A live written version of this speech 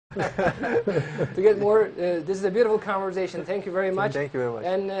to get more. This is a beautiful conversation. Thank you very much. Thank you very much.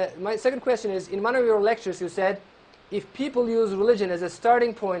 And my second question is, in one of your lectures you said, if people use religion as a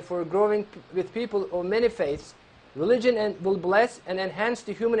starting point for growing with people of many faiths, religion will bless and enhance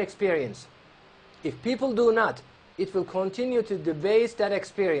the human experience. If people do not, it will continue to debase that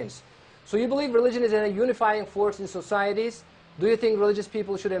experience. So you believe religion is a unifying force in societies? Do you think religious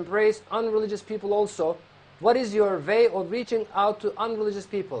people should embrace unreligious people also? What is your way of reaching out to unreligious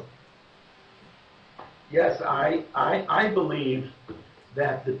people? Yes, I believe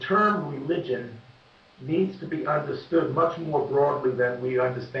that the term religion needs to be understood much more broadly than we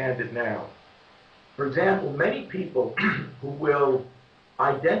understand it now. For example, many people who will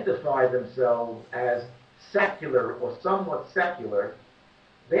identify themselves as secular or somewhat secular,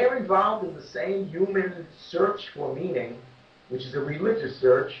 they're involved in the same human search for meaning, which is a religious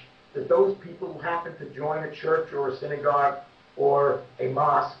search, that those people who happen to join a church or a synagogue or a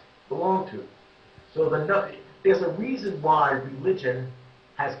mosque belong to. So there's a reason why religion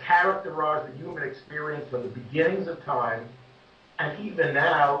has characterized the human experience from the beginnings of time, and even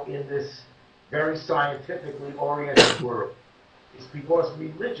now in this very scientifically oriented world. It's because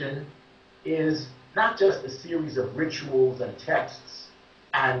religion is not just a series of rituals and texts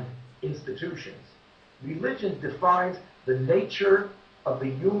and institutions. Religion defines the nature of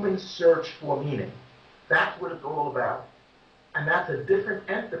the human search for meaning. That's what it's all about. And that's a different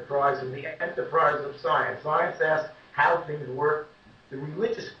enterprise from the enterprise of science. Science asks how things work. The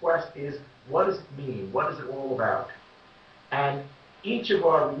religious quest is, what does it mean? What is it all about? And each of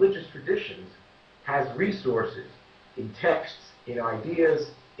our religious traditions has resources in texts, in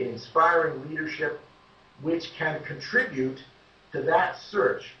ideas, in inspiring leadership, which can contribute to that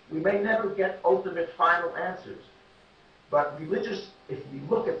search. We may never get ultimate final answers, but if we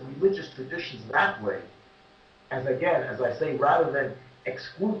look at religious traditions that way, as I say, rather than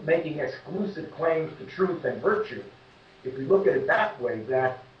making exclusive claims to truth and virtue, if we look at it that way,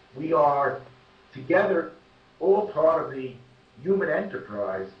 that we are together all part of the human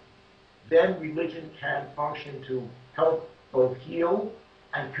enterprise, then religion can function to help both heal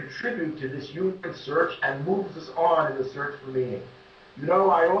and contribute to this human search and moves us on in the search for meaning. You know,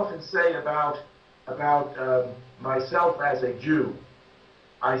 I often say about myself as a Jew,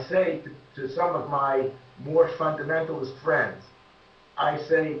 I say to some of my more fundamentalist friends, I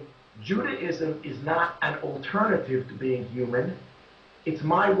say, Judaism is not an alternative to being human, it's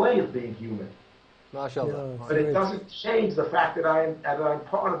my way of being human. MashaAllah. But it doesn't change the fact that I'm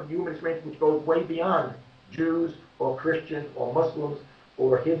part of a human experience which goes way beyond Jews or Christians or Muslims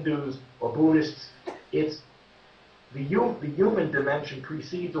or Hindus or Buddhists. It's the human dimension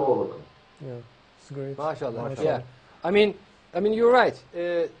precedes all of them. Yeah, it's great. MashaAllah. Yeah, I mean, you're right.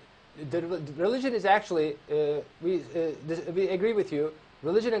 The religion is actually, we agree with you.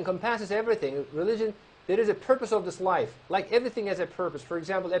 Religion encompasses everything. Religion, there is a purpose of this life. Like everything has a purpose. For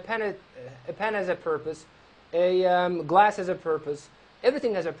example, a pen has a purpose. A glass has a purpose.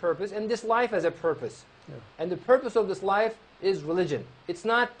 Everything has a purpose, and this life has a purpose. Yeah. And the purpose of this life is religion. It's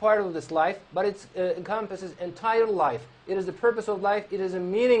not part of this life, but it encompasses entire life. It is the purpose of life. It is the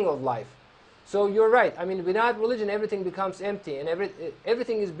meaning of life. So you're right. I mean, without religion, everything becomes empty, and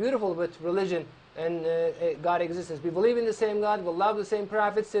everything is beautiful with religion and God existence. We believe in the same God. We love the same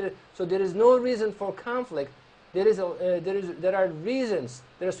prophets. So there is no reason for conflict. There are reasons.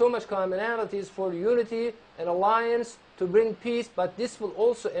 There are so much commonalities for unity and alliance to bring peace. But this will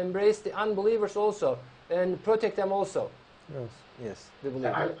also embrace the unbelievers also and protect them also. Yes. Yes. We believe.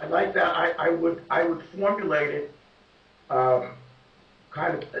 I like that. I would formulate it,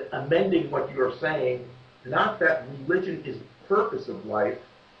 kind of amending what you're saying. Not that religion is the purpose of life,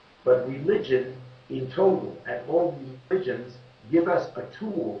 but religion in total, and all religions give us a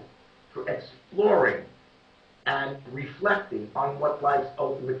tool for exploring and reflecting on what life's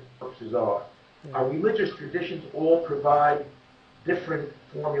ultimate purposes are. Yeah. Our religious traditions all provide different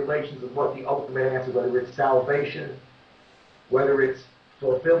formulations of what the ultimate answer, whether it's salvation, whether it's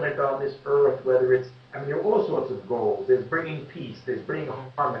fulfillment on this earth, whether it's, there are all sorts of goals. There's bringing peace, there's bringing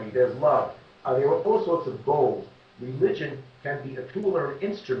harmony, there's love. There are all sorts of goals. Religion can be a tool or an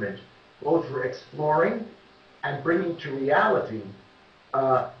instrument both for exploring and bringing to reality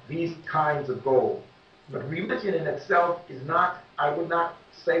these kinds of goals. But religion in itself is not, I would not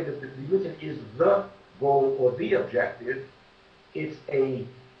say that religion is the goal or the objective. It's a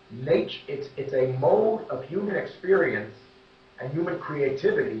mode of human experience and human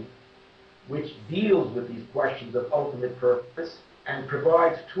creativity which deals with these questions of ultimate purpose and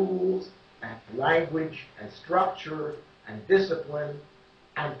provides tools and language and structure and discipline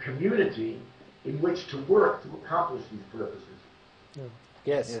and community in which to work to accomplish these purposes. Yeah.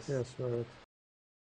 Yes. Yes, you're right.